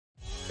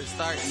We're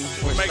starting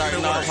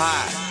off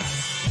high.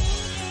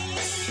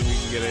 We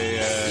can get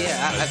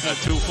I think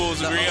two fools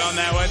agree on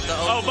that one.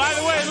 Oh, by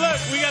the way, look,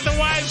 we got the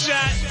wide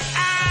shot.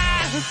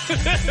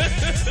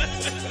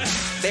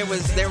 There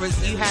was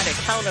you had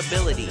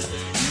accountability.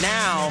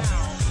 Now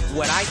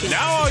what I can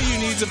Now all you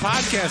need is a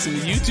podcast and a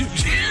YouTube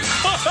channel.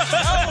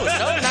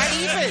 No, not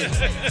even.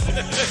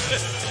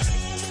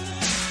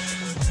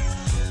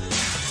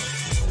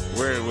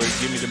 Where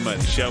give me the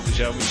money. Show me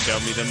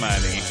the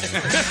money.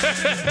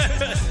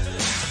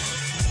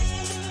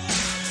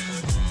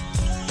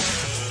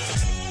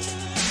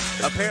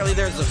 Apparently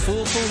there's a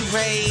foo-foo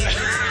page.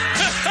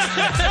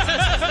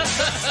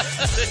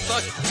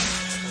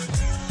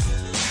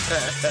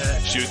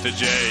 Shoot the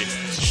J.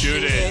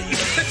 Shoot it.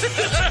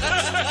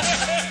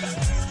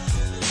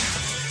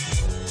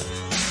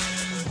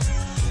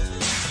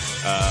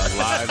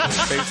 Live on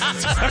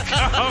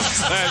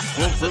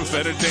Facebook.com/Foolproof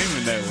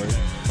Entertainment Network.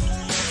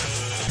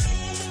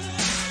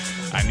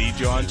 I need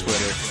you on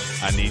Twitter.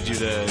 I need you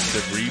to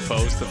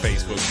repost the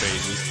Facebook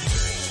pages.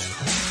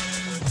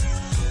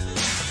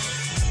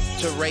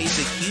 To raise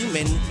a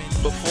human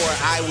before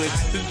I would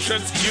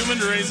trust a human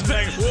to raise a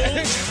pack of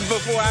wolves?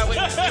 before I would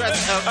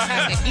trust a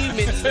pack of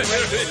humans to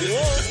raise a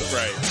wolf.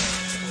 Right.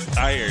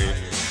 I hear you.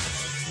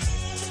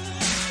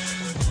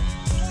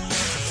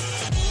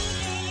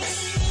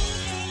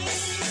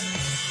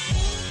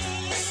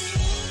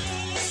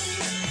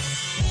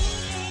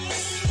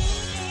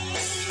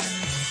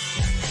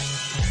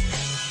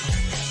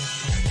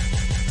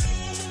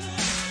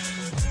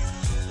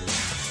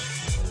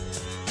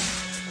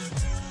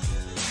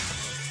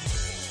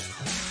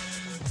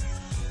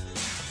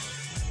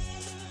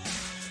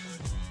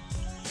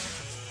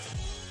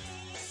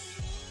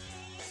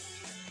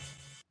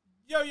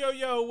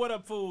 Yo, what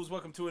up, fools?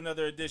 Welcome to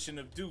another edition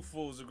of Do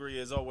Fools Agree.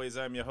 As always,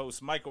 I'm your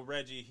host, Michael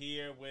Reggie,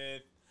 here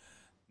with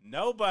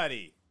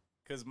nobody,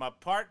 because my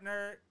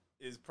partner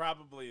is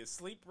probably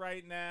asleep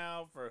right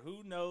now for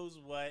who knows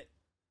what.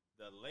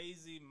 The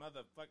lazy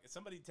motherfucker.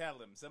 Somebody tell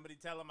him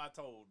I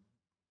told.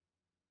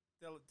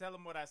 Tell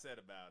him what I said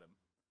about him.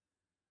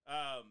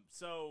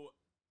 So,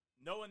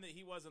 knowing that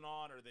he wasn't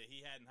on or that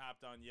he hadn't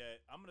hopped on yet,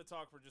 I'm going to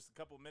talk for just a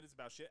couple minutes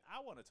about shit I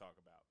want to talk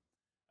about.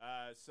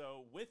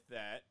 So, with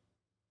that,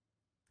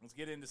 let's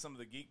get into some of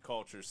the geek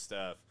culture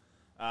stuff.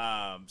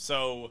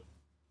 So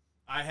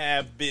I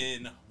have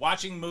been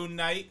watching Moon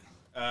Knight,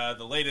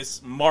 the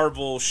latest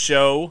Marvel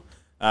show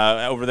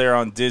over there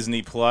on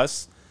Disney+.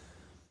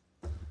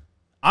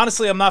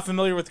 Honestly, I'm not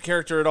familiar with the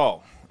character at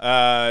all.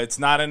 It's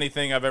not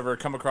anything I've ever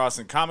come across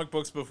in comic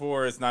books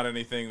before. It's not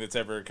anything that's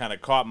ever kind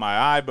of caught my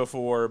eye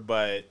before,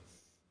 but,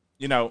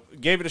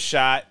 gave it a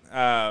shot.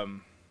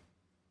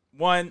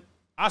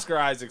 Oscar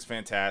Isaac's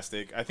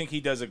fantastic. I think he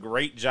does a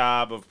great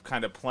job of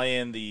kind of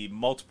playing the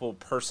multiple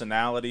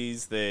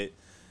personalities that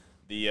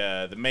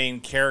the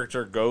main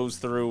character goes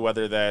through,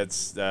 whether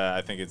that's,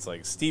 I think it's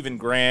like Stephen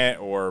Grant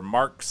or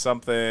Mark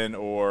something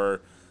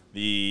or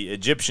the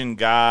Egyptian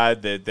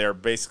god that they're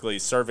basically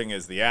serving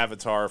as the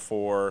avatar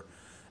for.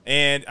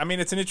 And, I mean,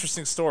 it's an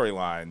interesting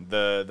storyline.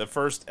 The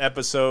first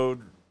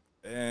episode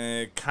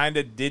kind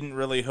of didn't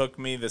really hook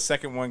me. The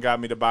second one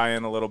got me to buy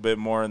in a little bit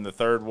more, and the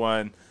third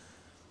one,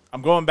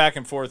 I'm going back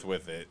and forth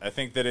with it. I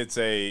think it's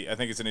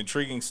an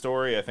intriguing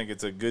story. I think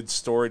it's a good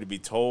story to be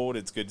told.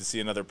 It's good to see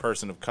another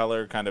person of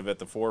color kind of at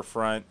the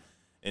forefront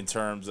in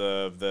terms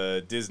of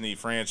the Disney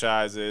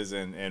franchises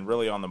and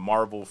really on the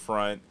Marvel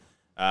front.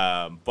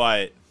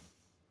 But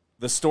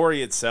the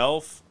story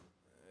itself,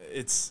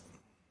 it's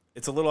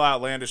a little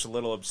outlandish, a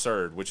little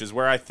absurd, which is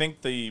where I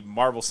think the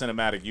Marvel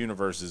Cinematic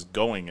Universe is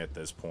going at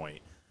this point.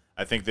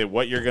 I think that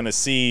what you're going to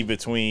see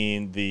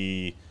between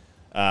the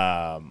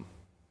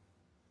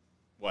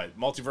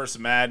Multiverse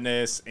of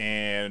Madness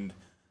and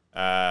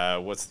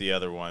what's the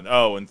other one?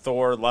 Oh, and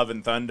Thor, Love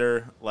and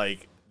Thunder.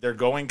 Like, they're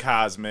going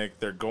cosmic,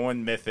 they're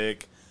going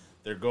mythic,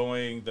 they're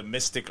going the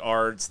mystic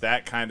arts,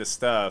 that kind of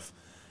stuff.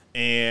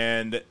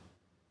 And,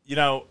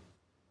 I'm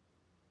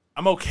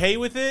okay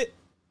with it.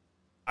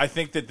 I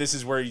think that this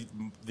is where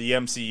the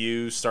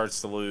MCU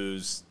starts to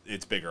lose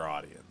its bigger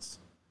audience.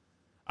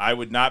 I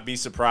would not be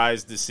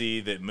surprised to see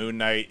that Moon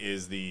Knight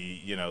is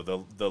the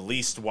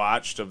least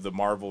watched of the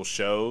Marvel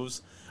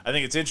shows. I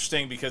think it's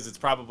interesting because it's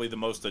probably the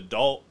most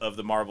adult of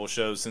the Marvel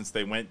shows since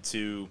they went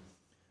to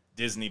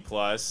Disney+.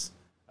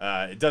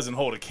 It doesn't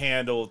hold a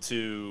candle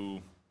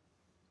to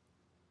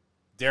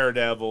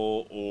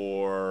Daredevil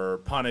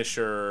or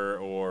Punisher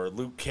or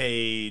Luke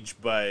Cage,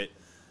 but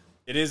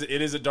it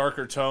is a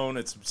darker tone.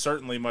 It's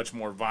certainly much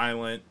more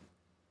violent.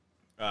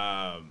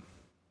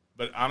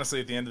 But honestly,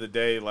 at the end of the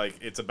day, like,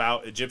 it's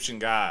about Egyptian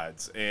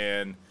gods,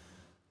 and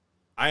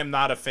I am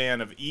not a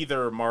fan of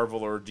either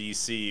Marvel or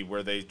DC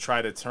where they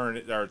try to turn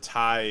it or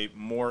tie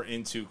more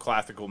into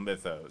classical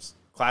mythos.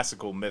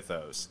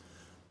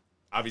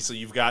 Obviously,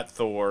 you've got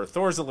Thor.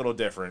 Thor's a little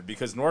different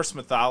because Norse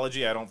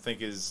mythology, I don't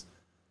think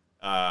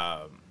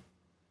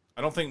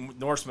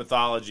Norse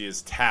mythology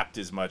is tapped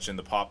as much in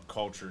the pop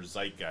culture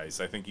zeitgeist.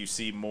 I think you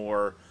see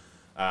more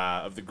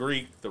of the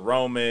Greek, the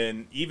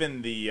Roman,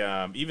 even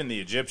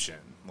the Egyptian.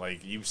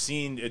 Like, you've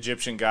seen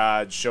Egyptian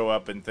gods show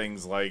up in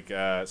things like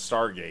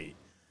Stargate.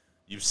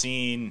 You've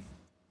seen,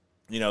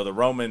 the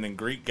Roman and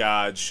Greek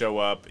gods show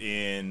up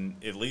in,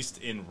 at least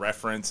in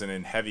reference and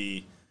in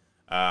heavy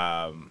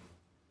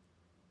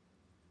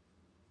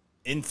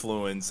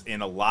influence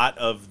in a lot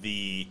of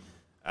the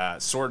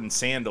sword and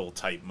sandal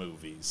type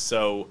movies.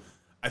 So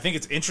I think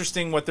it's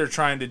interesting what they're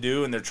trying to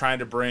do, and they're trying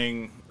to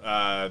bring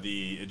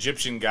the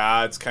Egyptian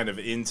gods kind of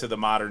into the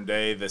modern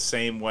day the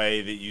same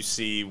way that you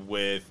see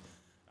with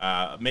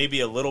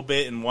maybe a little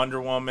bit in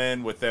Wonder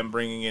Woman, with them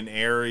bringing in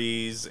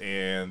Ares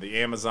and the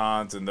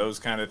Amazons and those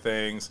kind of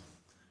things.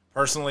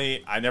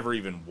 Personally, I never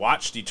even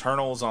watched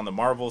Eternals on the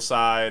Marvel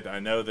side. I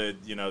know that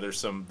there's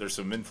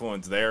some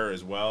influence there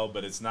as well,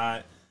 but it's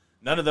not.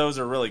 None of those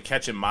are really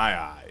catching my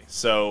eye.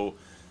 So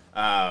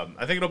I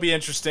think it'll be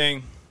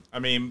interesting. I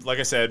mean, like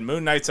I said,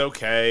 Moon Knight's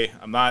okay.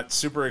 I'm not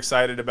super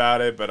excited about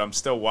it, but I'm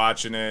still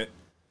watching it.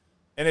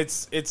 And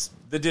it's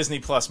the Disney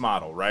Plus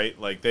model, right?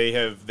 Like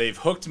they've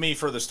hooked me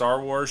for the Star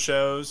Wars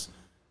shows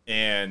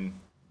and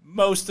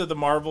most of the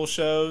Marvel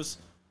shows.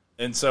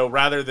 And so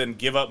rather than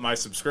give up my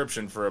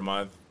subscription for a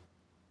month,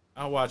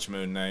 I'll watch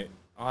Moon Knight.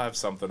 I'll have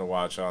something to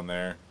watch on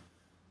there.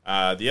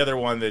 The other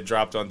one that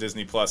dropped on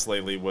Disney Plus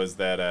lately was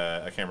that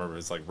I can't remember.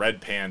 It's like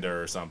Red Panda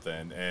or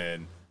something,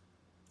 and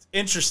it's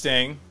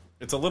interesting.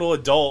 It's a little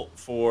adult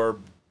or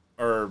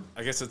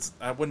I guess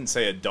I wouldn't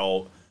say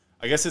adult.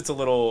 I guess it's a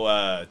little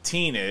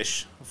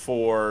teenish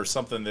for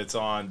something that's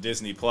on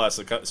Disney Plus,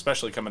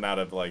 especially coming out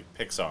of like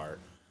Pixar.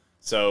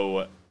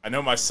 So I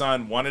know my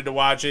son wanted to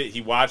watch it.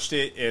 He watched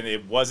it, and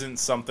it wasn't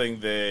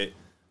something that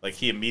like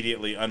he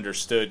immediately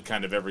understood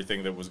kind of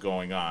everything that was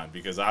going on,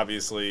 because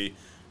obviously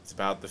it's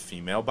about the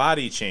female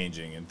body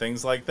changing and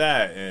things like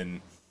that. And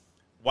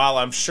while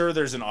I'm sure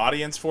there's an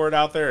audience for it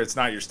out there, it's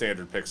not your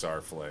standard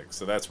Pixar flick.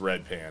 So that's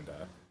Red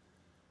Panda.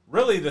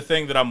 Really, the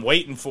thing that I'm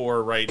waiting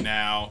for right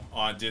now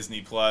on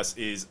Disney Plus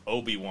is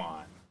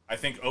Obi-Wan. I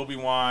think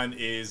Obi-Wan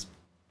is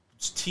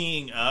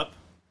teeing up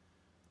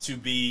to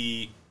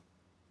be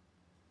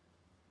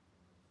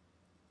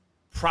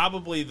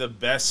probably the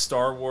best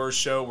Star Wars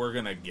show we're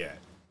going to get.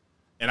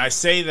 And I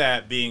say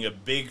that being a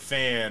big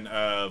fan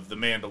of The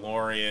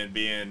Mandalorian,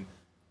 being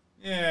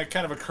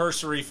kind of a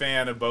cursory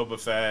fan of Boba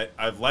Fett.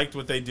 I've liked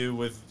what they do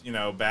with,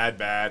 Bad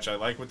Batch. I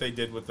like what they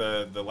did with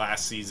the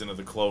last season of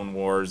the Clone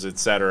Wars,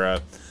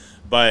 etc.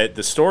 But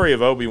the story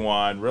of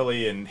Obi-Wan,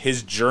 really, and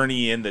his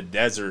journey in the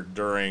desert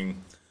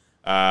during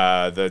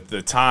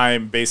the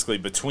time basically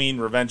between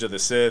Revenge of the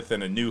Sith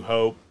and A New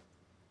Hope,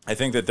 I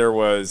think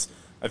there's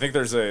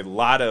a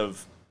lot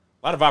of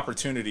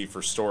opportunity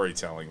for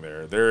storytelling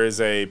there. There is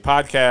a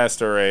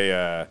podcast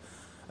or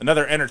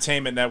another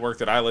entertainment network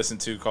that I listen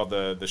to called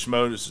the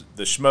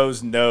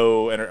Schmoes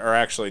Know, or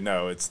actually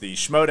no, it's the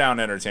Schmodown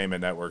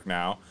Entertainment Network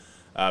now.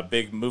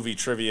 Big movie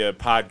trivia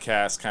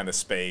podcast kind of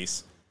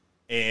space.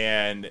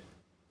 And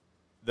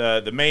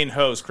the main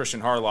host,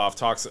 Christian Harloff,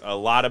 talks a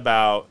lot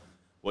about,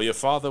 well, your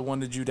father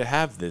wanted you to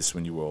have this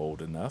when you were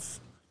old enough,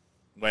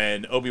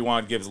 when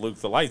Obi-Wan gives Luke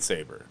the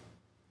lightsaber.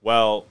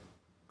 Well,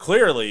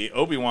 clearly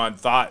Obi-Wan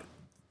thought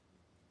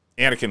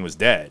Anakin was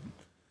dead.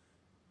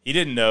 He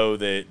didn't know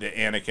that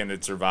Anakin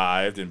had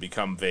survived and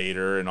become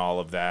Vader and all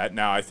of that.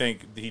 Now, I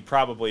think he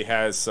probably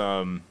has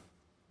some...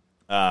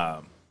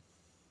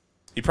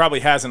 he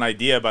probably has an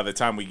idea by the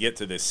time we get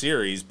to this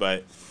series,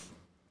 but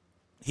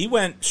he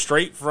went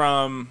straight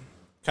from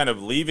kind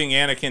of leaving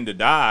Anakin to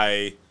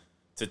die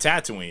to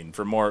Tatooine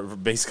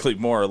basically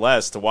more or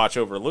less to watch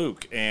over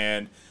Luke.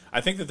 And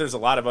I think that there's a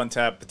lot of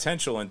untapped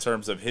potential in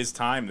terms of his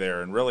time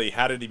there, and really,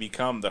 how did he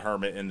become the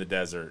hermit in the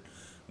desert?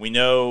 We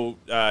know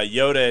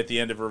Yoda at the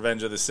end of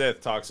Revenge of the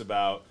Sith talks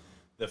about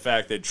the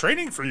fact that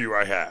training for you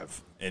I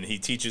have, and he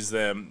teaches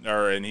them,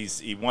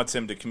 he wants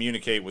him to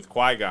communicate with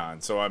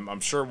Qui-Gon. So I'm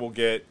sure we'll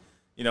get,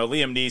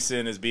 Liam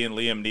Neeson as being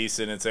Liam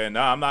Neeson and saying,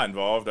 no, I'm not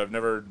involved.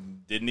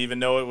 Didn't even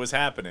know it was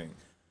happening.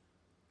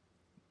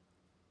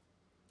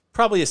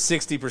 Probably a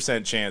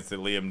 60% chance that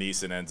Liam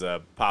Neeson ends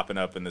up popping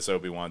up in this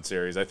Obi-Wan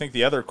series. I think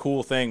the other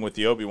cool thing with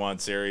the Obi-Wan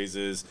series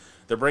is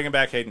they're bringing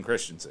back Hayden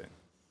Christensen.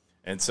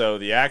 And so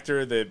the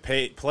actor that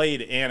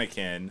played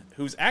Anakin,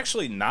 who's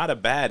actually not a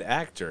bad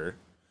actor,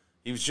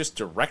 he was just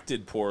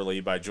directed poorly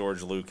by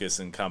George Lucas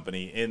and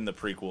company in the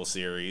prequel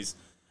series.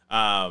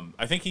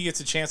 I think he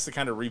gets a chance to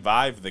kind of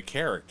revive the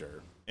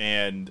character.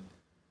 And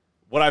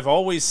what I've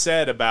always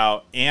said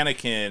about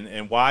Anakin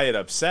and why it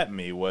upset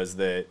me was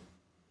that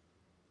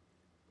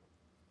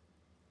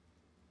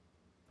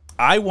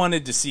I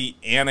wanted to see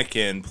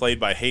Anakin played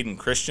by Hayden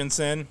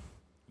Christensen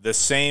the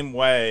same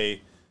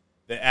way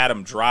that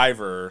Adam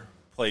Driver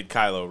played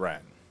Kylo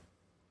Ren.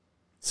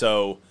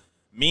 So,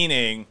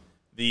 meaning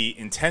the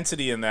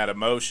intensity in that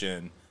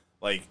emotion,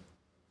 like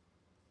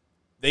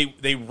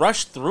they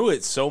rushed through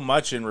it so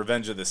much in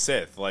Revenge of the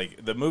Sith.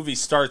 Like, the movie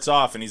starts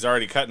off and he's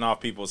already cutting off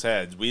people's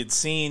heads. We had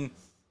seen,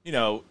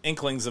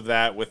 inklings of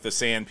that with the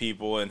Sand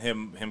People and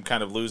him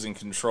kind of losing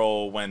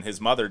control when his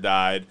mother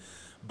died.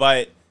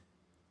 But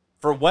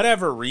for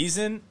whatever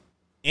reason,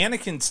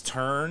 Anakin's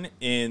turn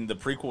in the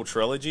prequel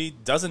trilogy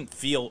doesn't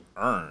feel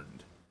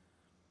earned.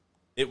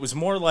 it was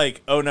more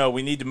like, oh no,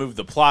 we need to move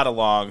the plot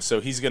along, so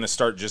he's going to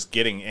start just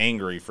getting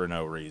angry for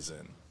no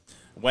reason.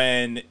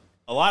 When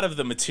a lot of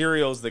the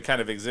materials that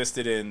kind of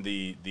existed in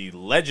the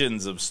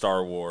legends of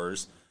Star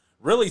Wars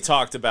really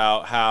talked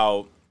about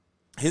how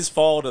his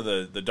fall to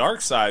the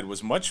dark side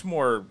was much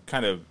more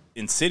kind of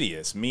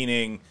insidious,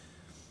 meaning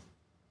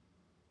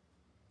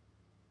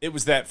it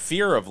was that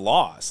fear of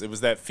loss. It was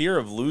that fear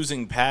of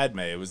losing Padme.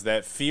 It was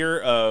that fear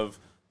of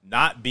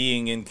not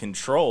being in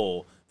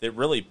control that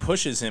really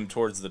pushes him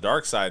towards the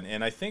dark side.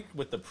 And I think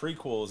with the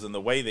prequels and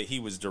the way that he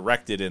was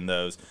directed in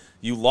those,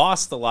 you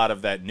lost a lot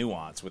of that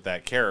nuance with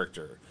that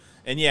character.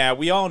 And yeah,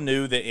 we all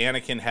knew that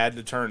Anakin had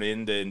to turn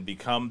into and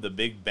become the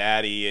big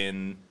baddie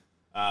and,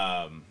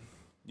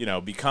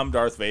 become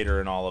Darth Vader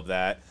and all of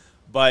that.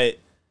 But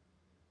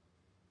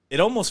it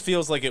almost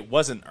feels like it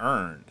wasn't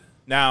earned.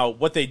 Now,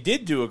 what they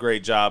did do a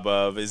great job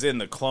of is in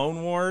the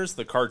Clone Wars,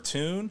 the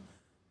cartoon,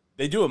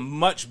 they do a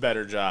much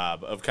better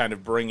job of kind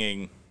of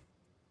bringing,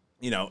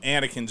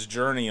 Anakin's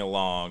journey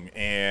along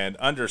and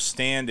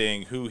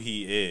understanding who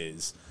he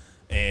is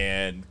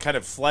and kind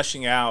of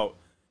fleshing out,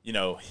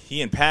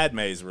 he and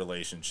Padme's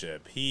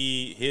relationship,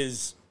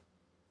 his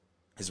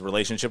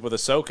relationship with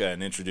Ahsoka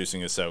and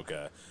introducing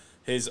Ahsoka,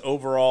 his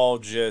overall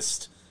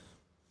just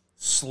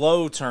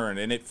slow turn,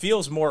 and it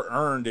feels more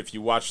earned if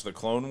you watch the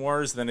Clone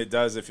Wars than it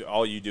does if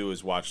all you do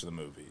is watch the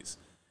movies.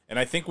 And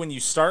I think when you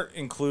start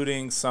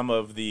including some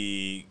of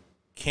the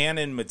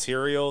canon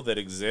material that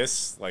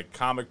exists, like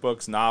comic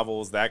books,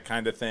 novels, that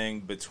kind of thing,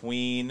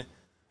 between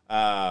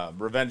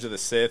Revenge of the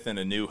Sith and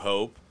A New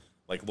Hope,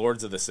 like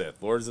Lords of the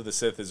Sith. Lords of the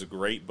Sith is a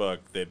great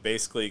book that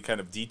basically kind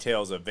of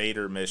details a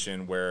Vader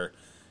mission where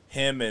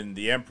him and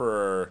the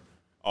Emperor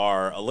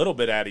are a little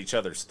bit at each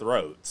other's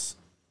throats,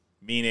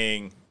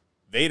 meaning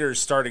Vader's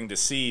starting to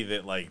see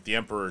that, like, the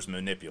Emperor's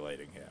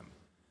manipulating him.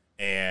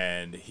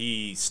 And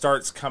he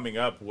starts coming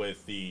up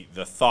with the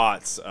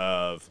thoughts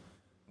of,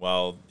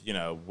 well,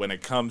 when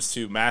it comes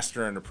to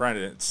master and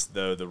apprentice,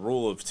 the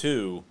rule of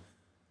two,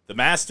 the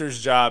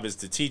master's job is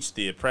to teach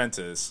the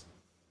apprentice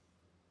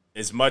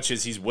as much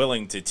as he's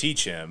willing to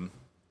teach him,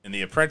 and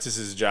the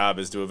apprentice's job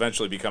is to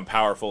eventually become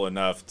powerful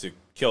enough to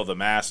kill the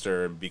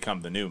master and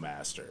become the new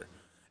master.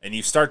 And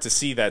you start to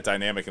see that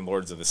dynamic in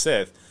Lords of the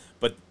Sith,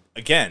 but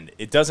again,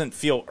 it doesn't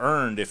feel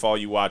earned if all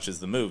you watch is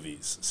the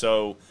movies.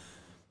 So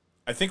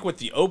I think what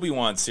the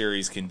Obi-Wan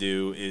series can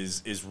do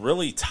is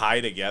really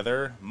tie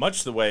together,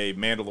 much the way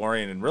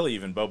Mandalorian and really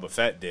even Boba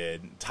Fett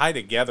did, tie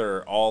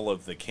together all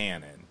of the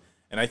canon.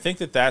 And I think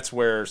that that's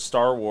where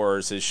Star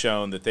Wars has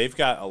shown that they've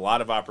got a lot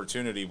of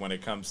opportunity when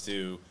it comes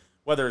to,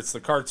 whether it's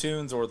the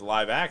cartoons or the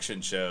live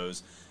action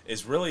shows,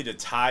 is really to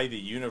tie the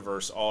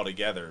universe all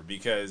together,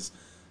 because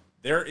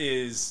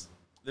there's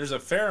a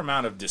fair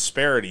amount of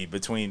disparity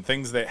between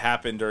things that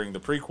happened during the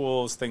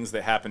prequels, things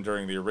that happened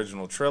during the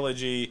original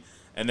trilogy,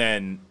 and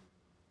then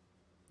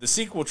the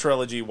sequel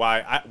trilogy.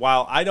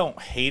 While I don't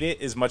hate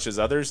it as much as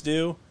others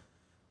do,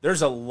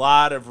 there's a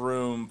lot of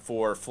room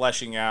for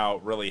fleshing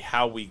out really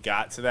how we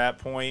got to that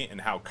point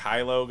and how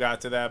Kylo got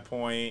to that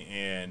point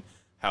and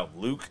how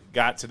Luke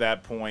got to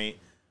that point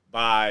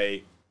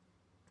by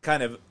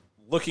kind of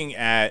looking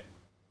at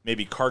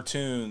maybe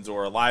cartoons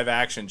or a live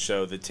action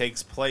show that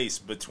takes place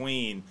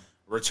between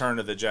Return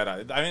of the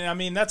Jedi. I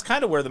mean that's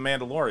kind of where The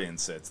Mandalorian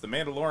sits. The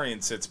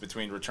Mandalorian sits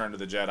between Return of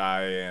the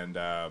Jedi and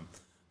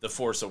The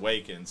Force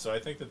Awakens. So I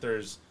think that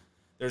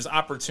there's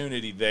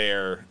opportunity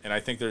there, and I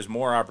think there's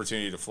more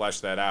opportunity to flesh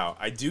that out.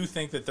 I do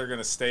think that they're going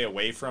to stay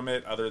away from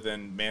it other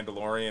than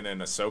Mandalorian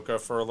and Ahsoka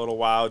for a little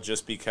while,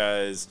 just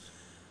because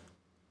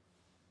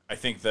I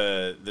think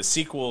the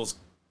sequels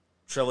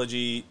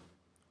trilogy,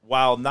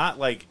 while not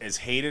like as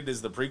hated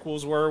as the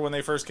prequels were when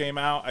they first came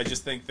out, I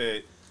just think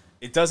that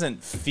it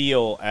doesn't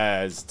feel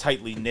as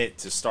tightly knit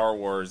to Star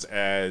Wars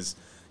as,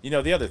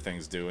 the other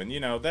things do. And,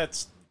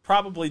 that's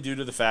probably due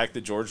to the fact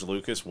that George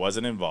Lucas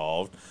wasn't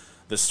involved.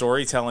 The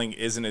storytelling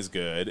isn't as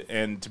good.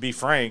 And to be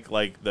frank,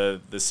 like the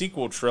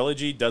sequel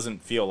trilogy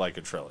doesn't feel like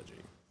a trilogy.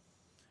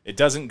 It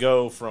doesn't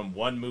go from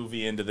one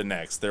movie into the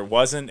next. There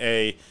wasn't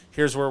a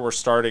here's where we're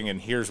starting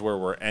and here's where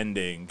we're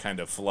ending kind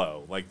of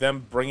flow. Like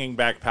them bringing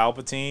back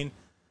Palpatine,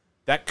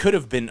 that could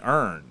have been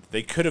earned.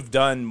 They could have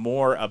done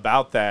more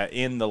about that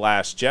in The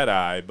Last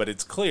Jedi, but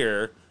it's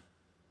clear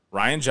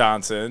Rian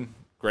Johnson,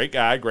 great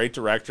guy, great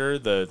director.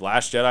 The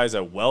Last Jedi is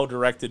a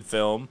well-directed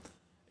film.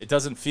 It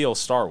doesn't feel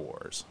Star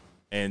Wars.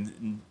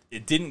 And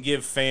it didn't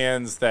give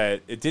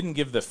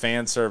the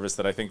fan service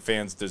that I think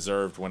fans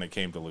deserved when it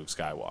came to Luke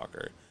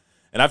Skywalker.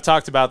 And I've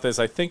talked about this,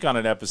 I think, on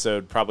an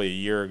episode probably a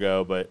year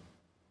ago, but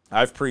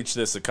I've preached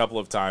this a couple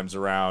of times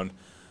around.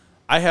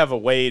 I have a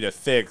way to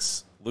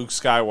fix Luke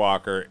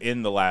Skywalker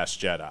in The Last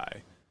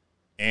Jedi.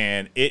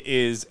 And it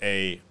is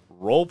a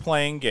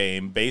role-playing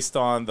game based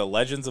on the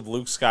Legends of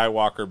Luke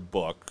Skywalker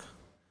book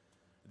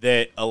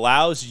that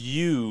allows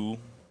you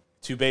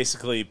to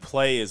basically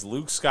play as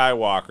Luke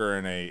Skywalker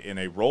in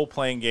a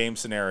role-playing game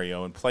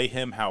scenario and play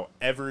him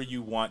however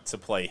you want to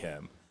play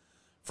him.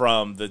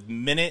 From the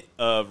minute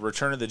of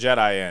Return of the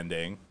Jedi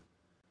ending,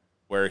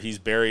 where he's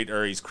buried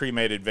or he's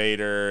cremated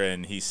Vader,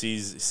 and he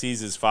sees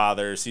his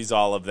father, sees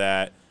all of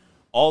that,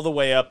 all the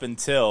way up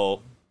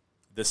until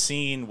the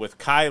scene with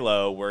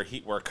Kylo where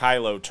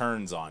Kylo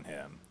turns on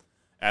him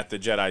at the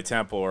Jedi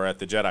Temple or at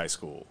the Jedi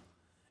School.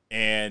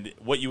 And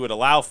what you would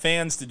allow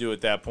fans to do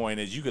at that point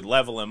is you could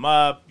level him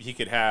up. He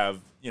could have,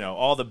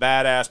 all the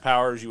badass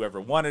powers you ever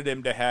wanted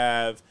him to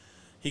have.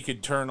 He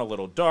could turn a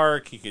little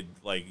dark. You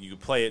could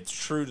play it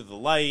true to the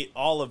light,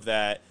 all of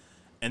that.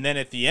 And then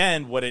at the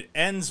end, what it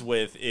ends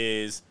with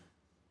is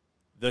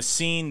the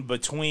scene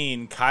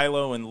between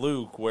Kylo and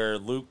Luke, where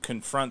Luke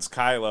confronts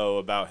Kylo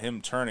about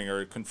him turning,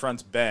 or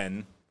confronts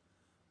Ben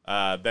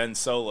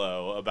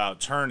Solo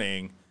about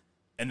turning,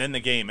 and then the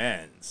game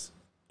ends.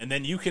 And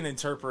then you can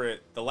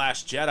interpret The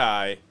Last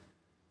Jedi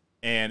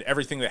and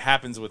everything that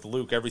happens with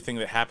Luke, everything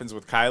that happens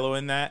with Kylo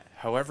in that,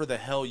 however the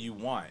hell you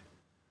want.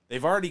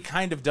 They've already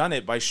kind of done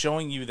it by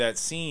showing you that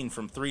scene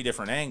from 3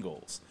 different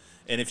angles.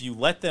 And if you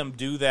let them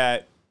do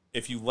that,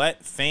 if you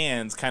let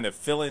fans kind of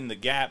fill in the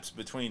gaps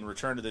between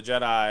Return of the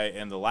Jedi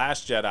and The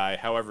Last Jedi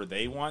however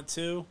they want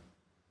to,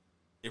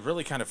 it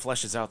really kind of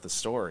fleshes out the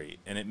story.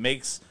 And it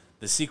makes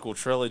the sequel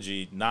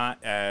trilogy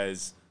not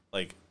as,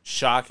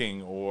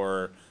 shocking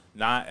or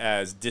not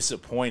as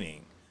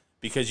disappointing,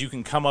 because you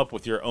can come up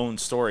with your own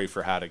story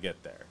for how to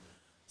get there.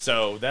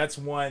 So that's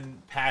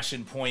one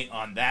passion point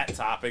on that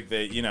topic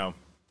that,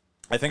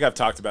 I think I've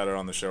talked about it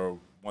on the show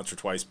once or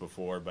twice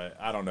before, but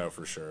I don't know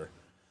for sure.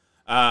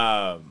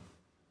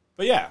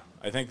 But yeah,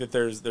 I think that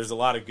there's a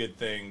lot of good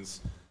things.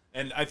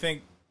 And I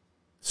think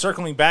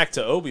circling back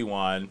to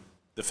Obi-Wan,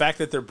 the fact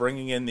that they're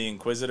bringing in the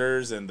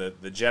Inquisitors and the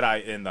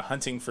Jedi and the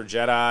hunting for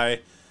Jedi,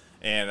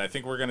 and I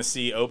think we're going to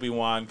see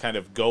Obi-Wan kind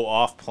of go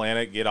off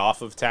planet, get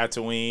off of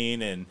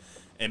Tatooine,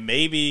 and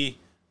maybe,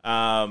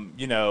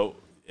 again,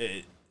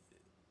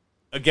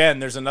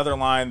 there's another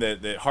line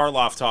that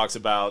Harloff talks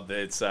about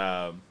that's,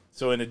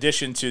 so in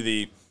addition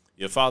to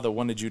your father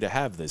wanted you to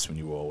have this when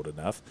you were old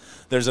enough,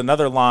 there's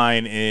another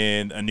line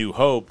in A New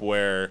Hope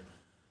where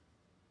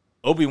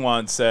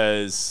Obi-Wan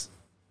says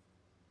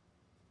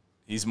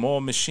he's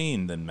more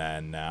machine than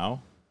man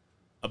now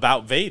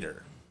about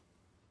Vader.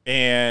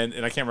 And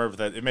I can't remember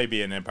that. It may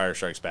be in Empire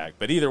Strikes Back.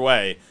 But either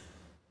way,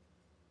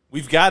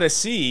 we've got to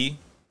see,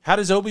 how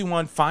does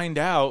Obi-Wan find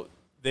out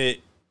that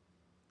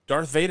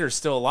Darth Vader is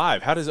still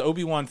alive? How does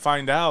Obi-Wan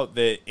find out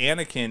that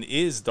Anakin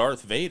is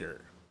Darth Vader?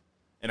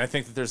 And I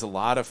think that there's a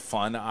lot of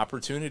fun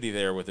opportunity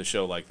there with a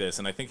show like this.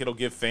 And I think it'll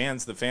give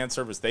fans the fan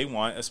service they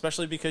want,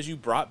 especially because you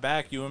brought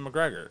back Ewan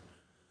McGregor.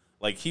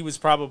 He was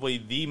probably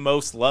the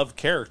most loved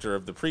character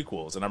of the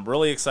prequels. And I'm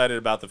really excited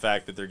about the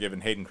fact that they're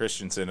giving Hayden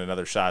Christensen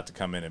another shot to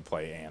come in and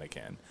play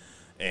Anakin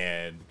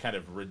and kind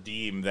of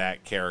redeem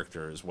that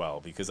character as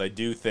well. Because I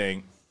do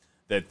think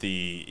that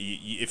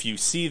if you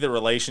see the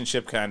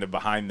relationship kind of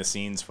behind the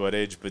scenes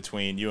footage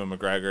between Ewan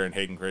McGregor and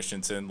Hayden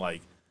Christensen,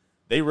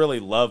 they really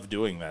love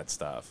doing that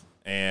stuff.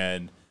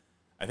 And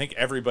I think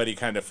everybody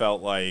kind of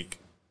felt like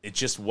it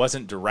just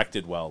wasn't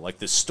directed well.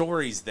 The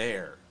story's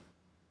there.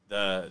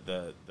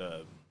 The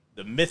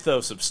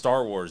mythos of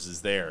Star Wars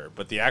is there,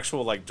 but the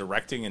actual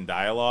directing and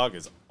dialogue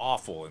is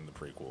awful in the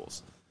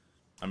prequels.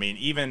 I mean,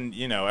 even,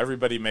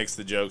 everybody makes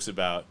the jokes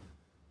about,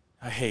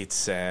 I hate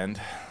sand,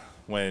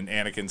 when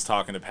Anakin's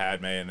talking to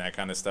Padme and that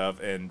kind of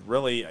stuff. And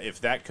really, if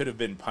that could have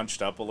been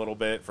punched up a little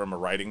bit from a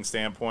writing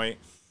standpoint,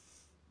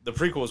 the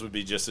prequels would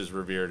be just as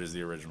revered as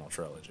the original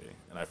trilogy.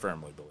 And I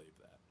firmly believe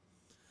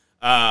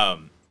that.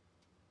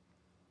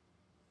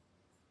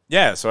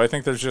 Yeah, so I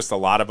think there's just a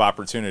lot of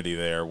opportunity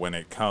there when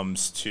it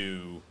comes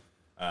to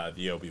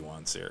the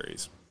Obi-Wan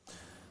series.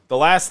 The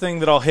last thing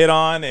that I'll hit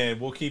on, and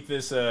we'll keep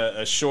this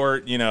a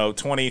short, 20,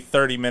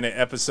 30-minute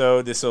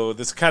episode. This will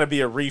kind of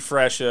be a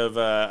refresh of,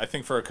 I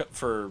think for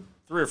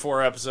 3 or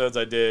 4 episodes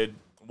I did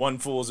One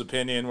Fool's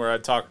Opinion, where I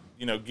talk,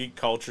 geek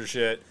culture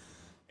shit,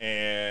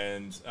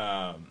 and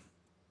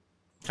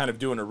kind of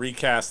doing a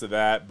recast of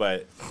that.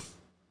 But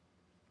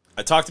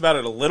I talked about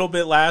it a little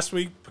bit last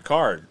week,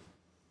 Picard.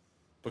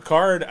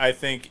 Picard, I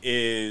think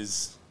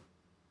the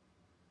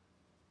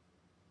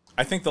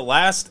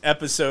last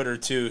episode or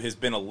 2 has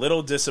been a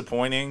little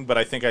disappointing, but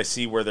I think I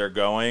see where they're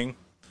going.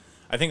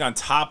 I think on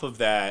top of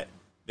that,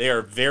 they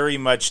are very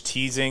much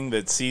teasing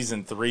that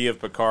season 3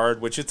 of Picard,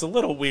 which it's a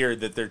little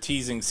weird that they're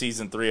teasing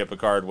season 3 of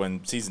Picard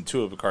when season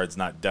 2 of Picard's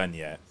not done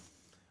yet.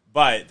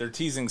 But they're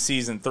teasing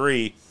season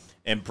 3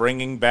 and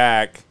bringing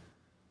back,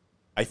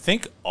 I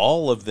think,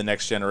 all of the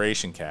Next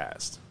Generation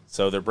cast.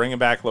 So they're bringing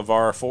back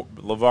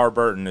LeVar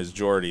Burton as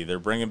Geordi. They're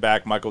bringing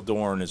back Michael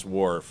Dorn as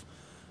Worf.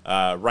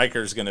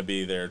 Riker's going to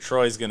be there.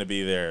 Troy's going to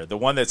be there. The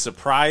one that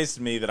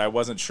surprised me that I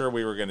wasn't sure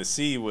we were going to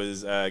see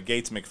was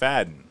Gates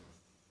McFadden.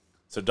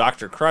 So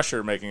Dr.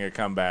 Crusher making a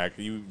comeback.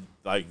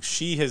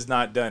 She has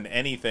not done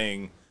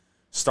anything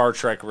Star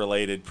Trek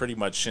related pretty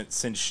much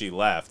since she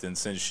left and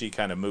since she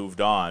kind of moved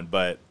on.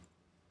 But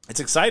it's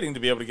exciting to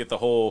be able to get the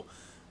whole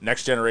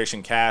Next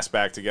Generation cast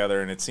back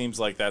together, and it seems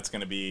like that's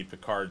going to be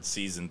Picard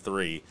season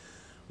 3.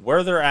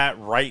 Where they're at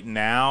right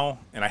now,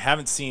 and I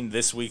haven't seen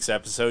this week's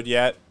episode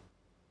yet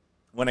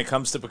when it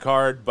comes to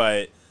Picard,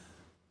 but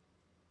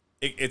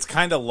it's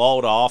kind of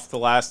lulled off the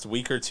last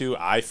week or two,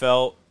 I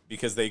felt,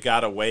 because they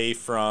got away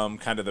from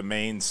kind of the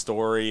main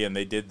story and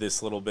they did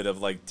this little bit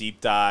of like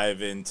deep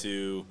dive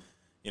into,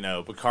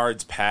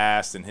 Picard's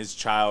past and his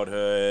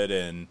childhood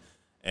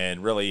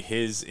and really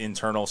his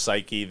internal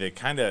psyche that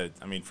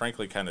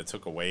frankly kind of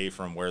took away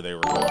from where they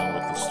were going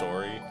with the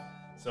story.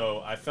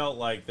 So I felt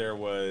like there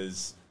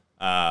was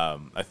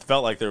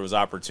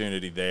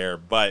opportunity there,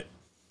 but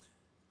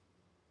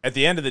at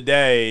the end of the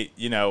day,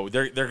 they're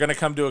going to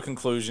come to a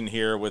conclusion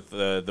here with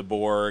the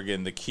Borg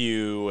and the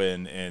Q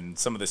and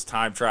some of this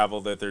time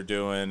travel that they're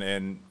doing.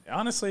 And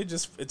honestly,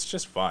 it's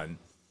just fun.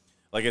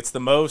 Like, it's the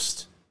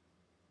most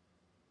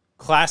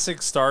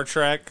classic Star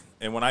Trek.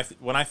 And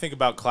when I think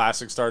about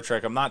classic Star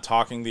Trek, I'm not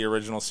talking the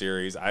original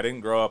series. I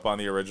didn't grow up on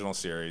the original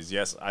series.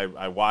 Yes,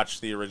 I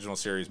watched the original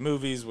series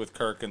movies with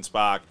Kirk and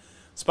Spock.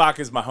 Spock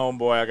is my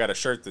homeboy. I got a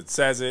shirt that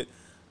says it.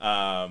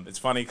 It's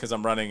funny because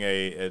I'm running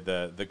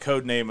the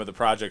code name of the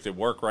project at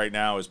work right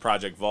now is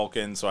Project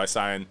Vulcan, so I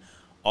sign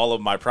all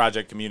of my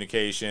project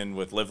communication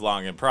with Live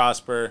Long and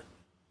Prosper.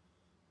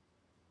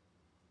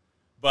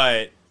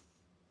 But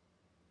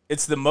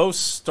it's the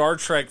most Star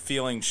Trek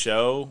feeling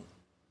show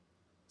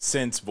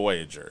since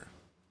Voyager.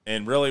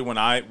 And really, when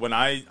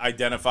I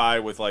identify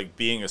with like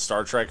being a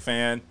Star Trek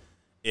fan,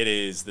 it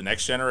is The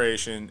Next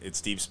Generation,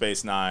 it's Deep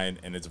Space Nine,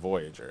 and it's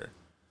Voyager.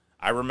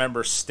 I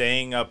remember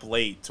staying up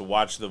late to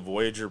watch the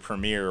Voyager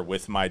premiere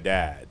with my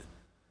dad.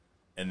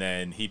 And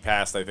then he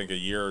passed, I think, a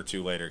year or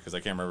two later, because I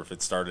can't remember if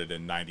it started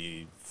in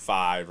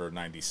 95 or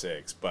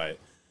 96. But,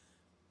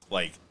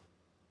 like,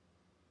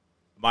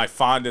 my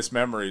fondest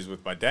memories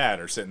with my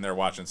dad are sitting there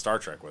watching Star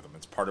Trek with him.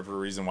 It's part of the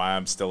reason why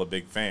I'm still a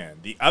big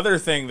fan. The other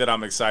thing that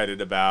I'm excited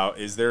about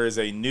is there is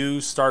a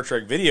new Star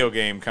Trek video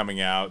game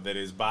coming out that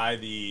is by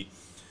the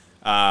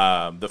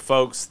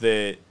folks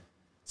that...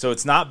 So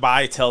it's not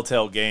by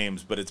Telltale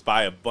Games, but it's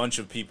by a bunch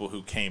of people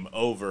who came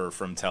over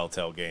from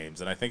Telltale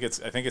Games, and I think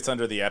it's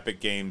under the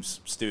Epic Games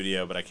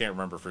studio, but I can't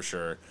remember for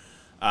sure.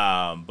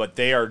 But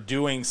they are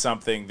doing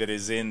something that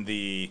is in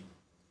the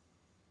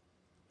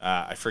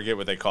I forget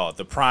what they call it,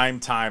 the Prime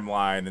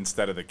timeline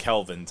instead of the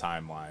Kelvin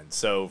timeline.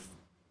 So,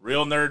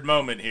 real nerd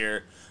moment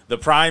here. The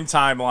Prime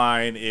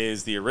timeline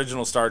is the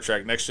original Star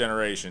Trek, Next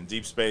Generation,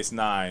 Deep Space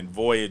Nine,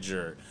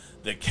 Voyager.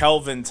 The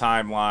Kelvin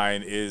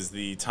timeline is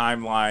the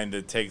timeline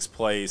that takes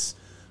place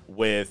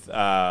with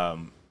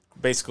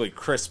basically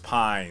Chris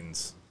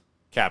Pine's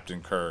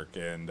Captain Kirk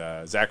and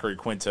Zachary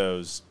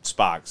Quinto's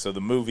Spock. So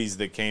the movies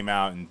that came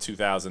out in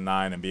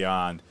 2009 and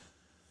beyond.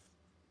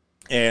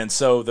 And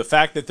so the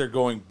fact that they're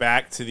going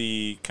back to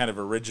the kind of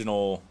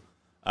original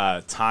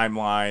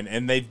timeline,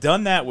 and they've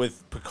done that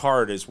with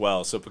Picard as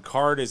well. So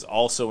Picard is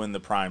also in the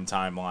Prime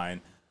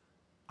timeline.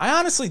 I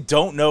honestly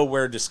don't know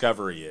where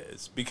Discovery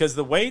is, because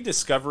the way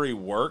Discovery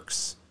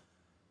works,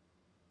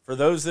 for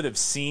those that have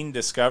seen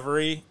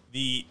Discovery,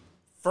 the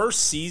first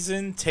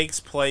season takes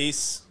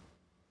place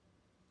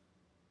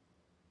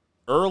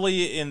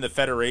early in the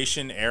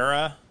Federation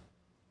era,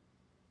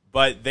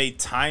 but they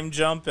time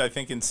jump, I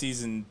think, in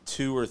season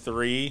 2 or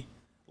 3,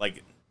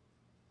 like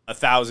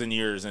 1,000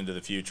 years into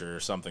the future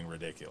or something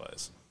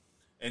ridiculous.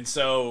 And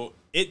so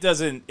it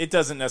doesn't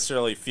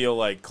necessarily feel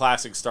like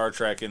classic Star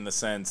Trek in the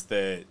sense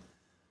that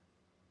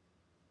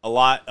a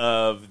lot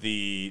of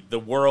the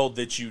world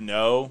that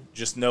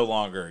just no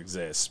longer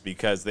exists,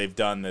 because they've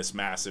done this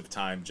massive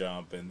time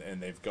jump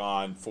and they've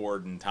gone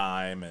forward in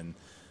time, and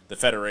the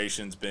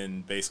Federation's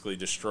been basically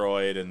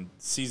destroyed, and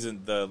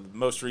the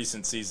most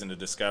recent season of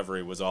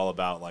Discovery was all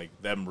about like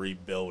them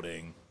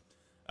rebuilding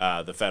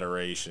the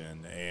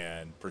Federation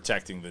and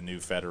protecting the new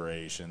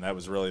Federation. That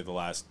was really the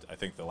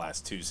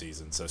last 2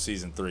 seasons, so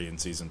season 3 and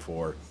season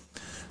 4.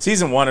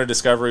 Season 1 of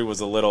Discovery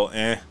was a little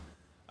and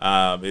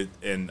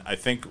I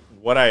think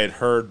what I had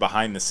heard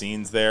behind the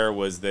scenes there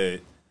was that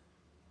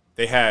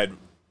they had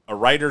a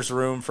writer's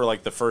room for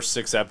like the first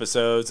 6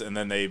 episodes, and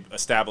then they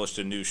established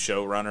a new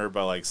showrunner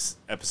by like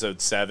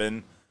episode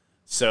 7.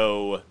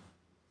 So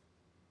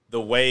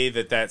the way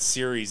that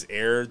series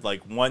aired,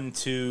 like 1,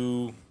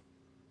 2,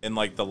 and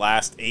like the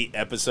last 8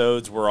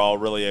 episodes were all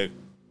really a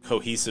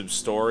cohesive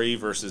story,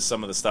 versus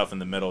some of the stuff in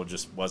the middle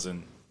just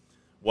wasn't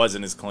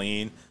as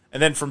clean.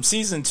 And then from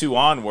season 2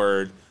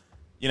 onward,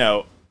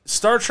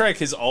 Star Trek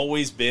has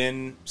always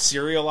been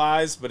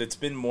serialized, but it's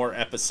been more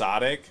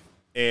episodic.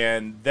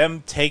 And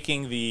them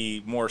taking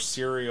the more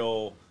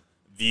serial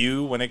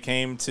view when it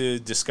came to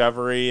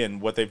Discovery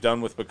and what they've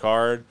done with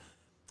Picard,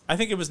 I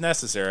think it was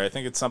necessary. I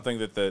think it's something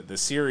that the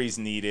series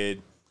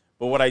needed.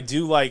 But what I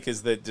do like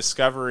is that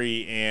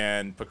Discovery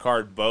and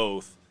Picard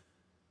both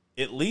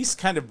at least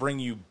kind of bring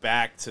you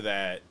back to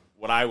that,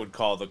 what I would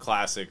call the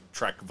classic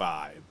Trek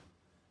vibe.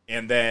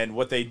 And then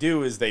what they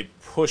do is they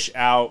push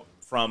out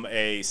from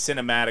a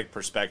cinematic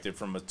perspective,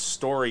 from a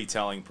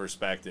storytelling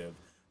perspective.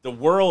 The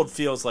world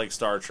feels like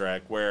Star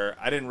Trek, where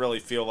I didn't really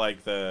feel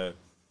like the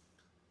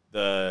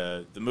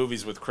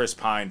movies with Chris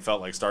Pine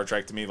felt like Star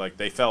Trek to me. Like,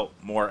 they felt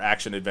more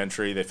action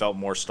adventure-y. They felt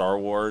more Star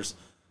Wars.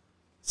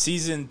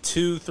 Season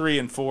 2, 3,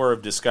 and 4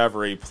 of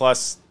Discovery,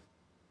 plus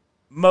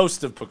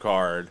most of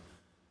Picard,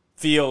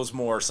 feels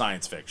more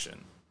science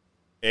fiction.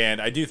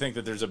 And I do think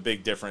that there's a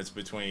big difference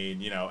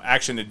between,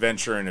 action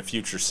adventure in a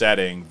future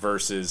setting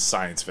versus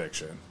science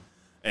fiction.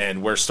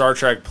 And where Star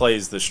Trek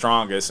plays the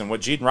strongest, and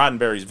what Gene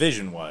Roddenberry's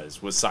vision was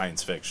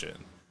science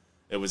fiction.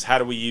 It was, how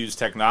do we use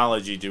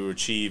technology to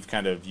achieve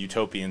kind of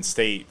utopian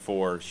state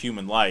for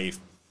human life?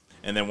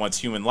 And then once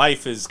human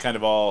life is kind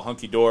of all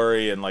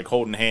hunky-dory and like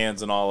holding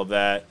hands and all of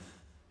that,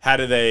 how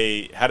do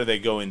they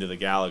go into the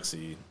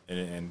galaxy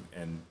and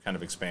kind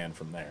of expand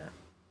from there?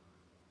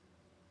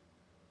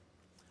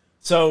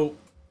 So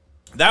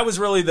that was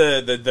really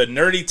the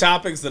nerdy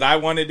topics that I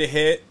wanted to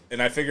hit,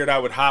 and I figured I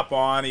would hop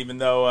on, even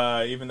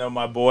though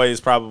my boy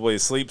is probably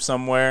asleep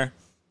somewhere.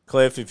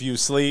 Cliff, if you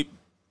sleep,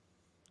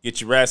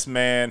 get your rest,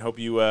 man. Hope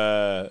you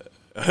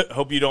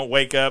don't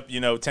wake up,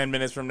 10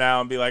 minutes from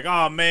now and be like,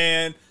 oh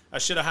man, I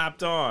should have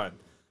hopped on.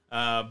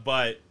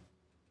 But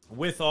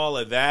with all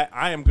of that,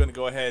 I am going to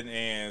go ahead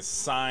and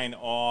sign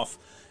off,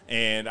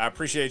 and I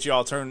appreciate you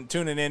all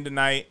tuning in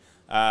tonight.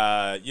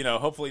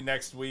 Hopefully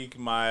next week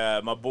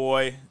my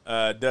boy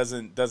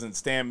doesn't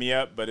stand me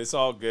up, but it's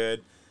all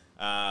good.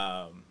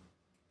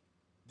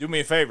 Do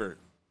me a favor,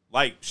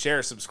 like,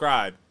 share,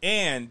 subscribe,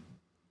 and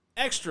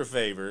extra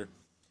favor,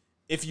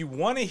 if you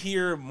want to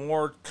hear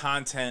more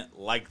content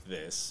like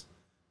this,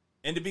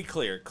 and to be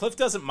clear, Cliff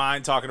doesn't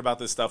mind talking about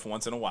this stuff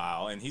once in a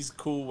while, and he's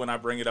cool when I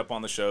bring it up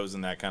on the shows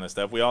and that kind of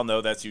stuff. We all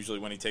know that's usually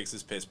when he takes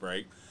his piss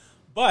break.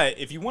 But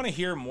if you want to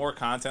hear more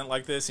content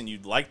like this, and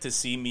you'd like to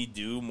see me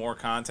do more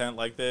content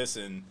like this,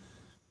 and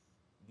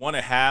want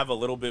to have a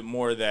little bit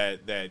more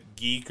that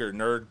geek or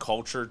nerd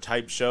culture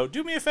type show,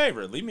 do me a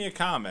favor. Leave me a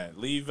comment.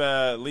 Leave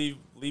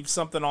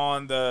something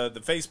on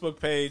the Facebook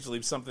page.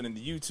 Leave something in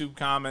the YouTube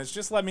comments.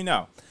 Just let me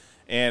know,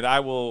 and I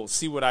will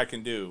see what I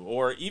can do.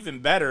 Or even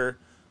better,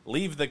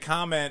 leave the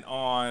comment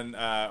on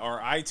our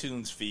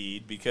iTunes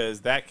feed,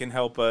 because that can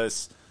help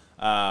us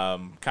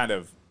kind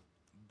of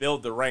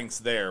build the ranks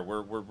there.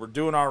 We're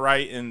doing all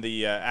right in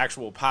the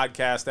actual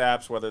podcast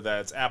apps, whether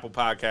that's Apple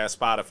Podcasts,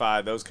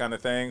 Spotify, those kind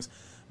of things.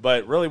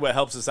 But really what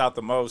helps us out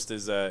the most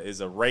is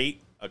a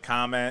rate, a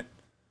comment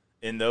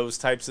in those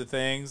types of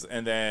things.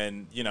 And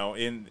then,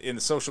 in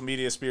the social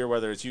media sphere,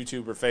 whether it's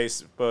YouTube or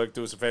Facebook,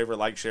 do us a favor,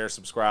 like, share,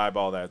 subscribe,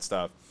 all that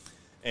stuff.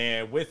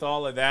 And with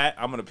all of that,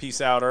 I'm going to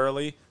peace out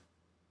early.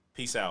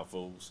 Peace out,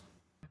 fools.